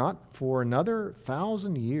it's not for another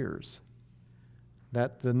 1,000 years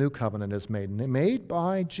that the new covenant is made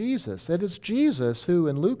by Jesus. It is Jesus who,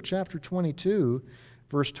 in Luke chapter 22,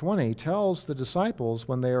 verse 20, tells the disciples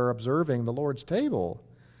when they are observing the Lord's table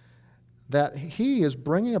that he is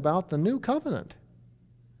bringing about the new covenant.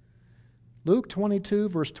 Luke 22,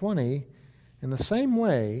 verse 20, in the same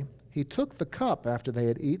way, he took the cup after they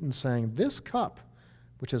had eaten, saying, "This cup,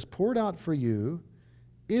 which is poured out for you,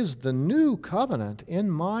 is the new covenant in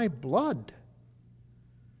my blood."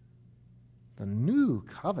 The new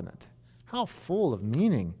covenant. How full of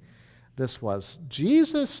meaning this was.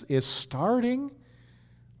 Jesus is starting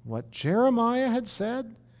what Jeremiah had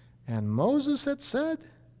said and Moses had said.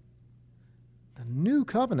 The new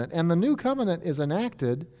covenant. And the new covenant is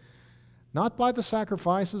enacted not by the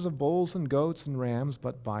sacrifices of bulls and goats and rams,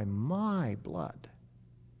 but by my blood.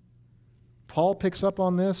 Paul picks up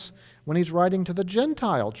on this when he's writing to the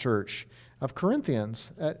Gentile church of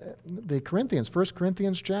Corinthians. The Corinthians, 1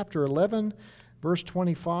 Corinthians chapter 11, verse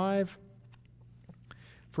 25.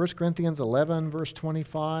 1 Corinthians 11, verse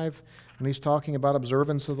 25, when he's talking about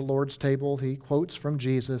observance of the Lord's table, he quotes from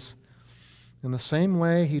Jesus. "In the same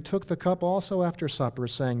way, he took the cup also after supper,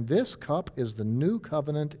 saying, 'This cup is the new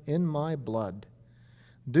covenant in my blood.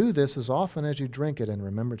 Do this as often as you drink it in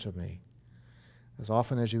remembrance of me. As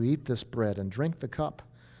often as you eat this bread and drink the cup,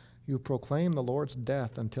 you proclaim the Lord's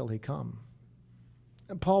death until he come.'"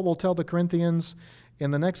 And Paul will tell the Corinthians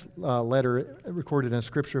in the next letter recorded in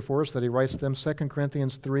Scripture for us that he writes to them, 2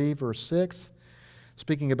 Corinthians 3, verse 6,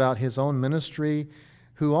 speaking about his own ministry,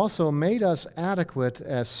 "who also made us adequate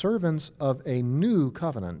as servants of a new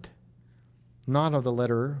covenant, not of the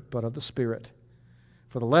letter, but of the Spirit.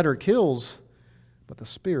 For the letter kills, but the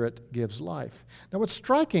Spirit gives life." Now what's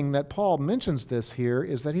striking that Paul mentions this here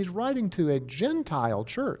is that he's writing to a Gentile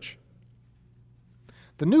church.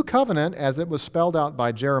 The new covenant, as it was spelled out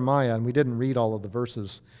by Jeremiah, and we didn't read all of the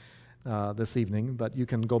verses this evening, but you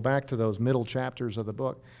can go back to those middle chapters of the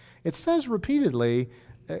book. It says repeatedly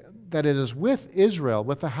that it is with Israel,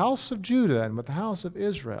 with the house of Judah and with the house of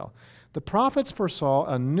Israel. The prophets foresaw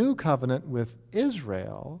a new covenant with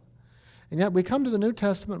Israel, and yet we come to the New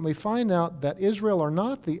Testament and we find out that Israel are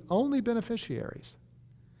not the only beneficiaries.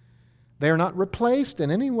 They are not replaced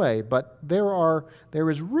in any way, but there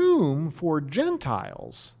is room for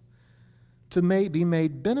Gentiles to be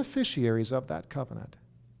made beneficiaries of that covenant.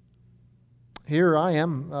 Here I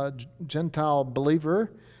am, a Gentile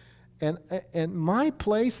believer, and my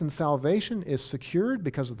place in salvation is secured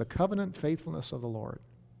because of the covenant faithfulness of the Lord.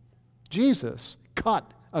 Jesus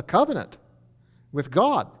cut a covenant with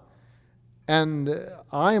God, and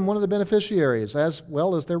I am one of the beneficiaries, as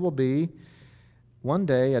well as there will be one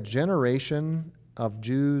day a generation of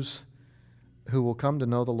Jews who will come to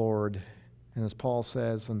know the Lord. And as Paul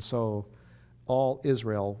says, and so all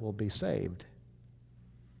Israel will be saved.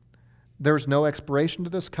 There's no expiration to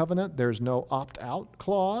this covenant. There's no opt-out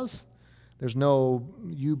clause. There's no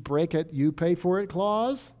you break it, you pay for it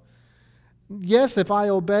clause. Yes, if I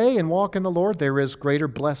obey and walk in the Lord, there is greater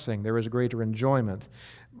blessing. There is greater enjoyment.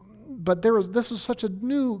 But this is such a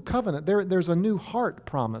new covenant. There's a new heart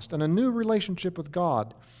promised and a new relationship with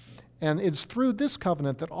God. And it's through this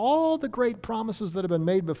covenant that all the great promises that have been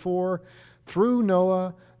made before, through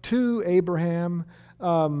Noah, to Abraham,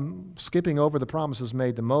 skipping over the promises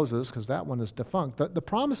made to Moses, because that one is defunct. The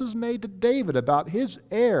promises made to David about his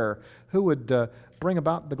heir who would bring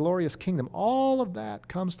about the glorious kingdom, all of that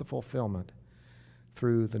comes to fulfillment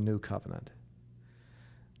through the new covenant.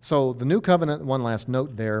 So the new covenant, one last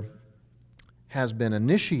note there, has been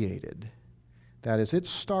initiated. That is, it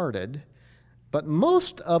started, but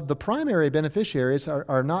most of the primary beneficiaries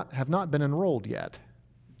have not been enrolled yet.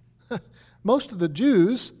 Most of the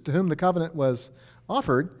Jews to whom the covenant was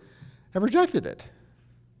offered have rejected it.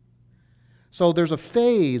 So there's a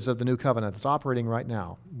phase of the new covenant that's operating right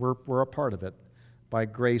now. We're a part of it by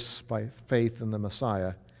grace, by faith in the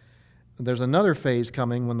Messiah. And there's another phase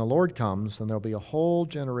coming when the Lord comes, and there'll be a whole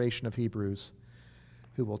generation of Hebrews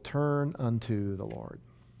who will turn unto the Lord.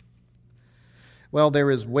 Well,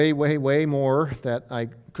 there is way, way, way more that I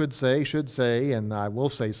could say, should say, and I will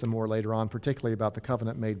say some more later on, particularly about the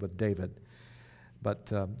covenant made with David.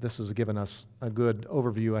 But this has given us a good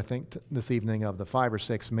overview, I think, this evening of the 5 or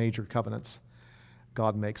 6 major covenants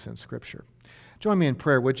God makes in Scripture. Join me in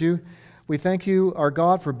prayer, would you? We thank you, our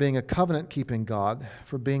God, for being a covenant-keeping God,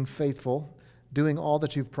 for being faithful, doing all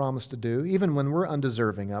that you've promised to do, even when we're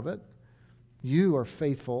undeserving of it. You are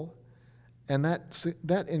faithful, and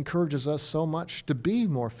that encourages us so much to be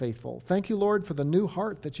more faithful. Thank you, Lord, for the new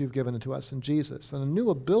heart that you've given to us in Jesus, and a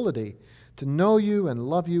new ability to know you and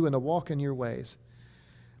love you and to walk in your ways.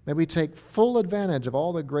 May we take full advantage of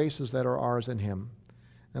all the graces that are ours in him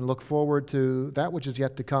and look forward to that which is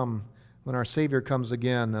yet to come when our Savior comes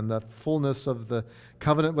again and the fullness of the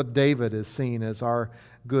covenant with David is seen as our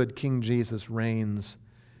good King Jesus reigns.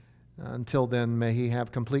 Until then, may he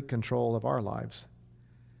have complete control of our lives.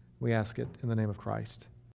 We ask it in the name of Christ.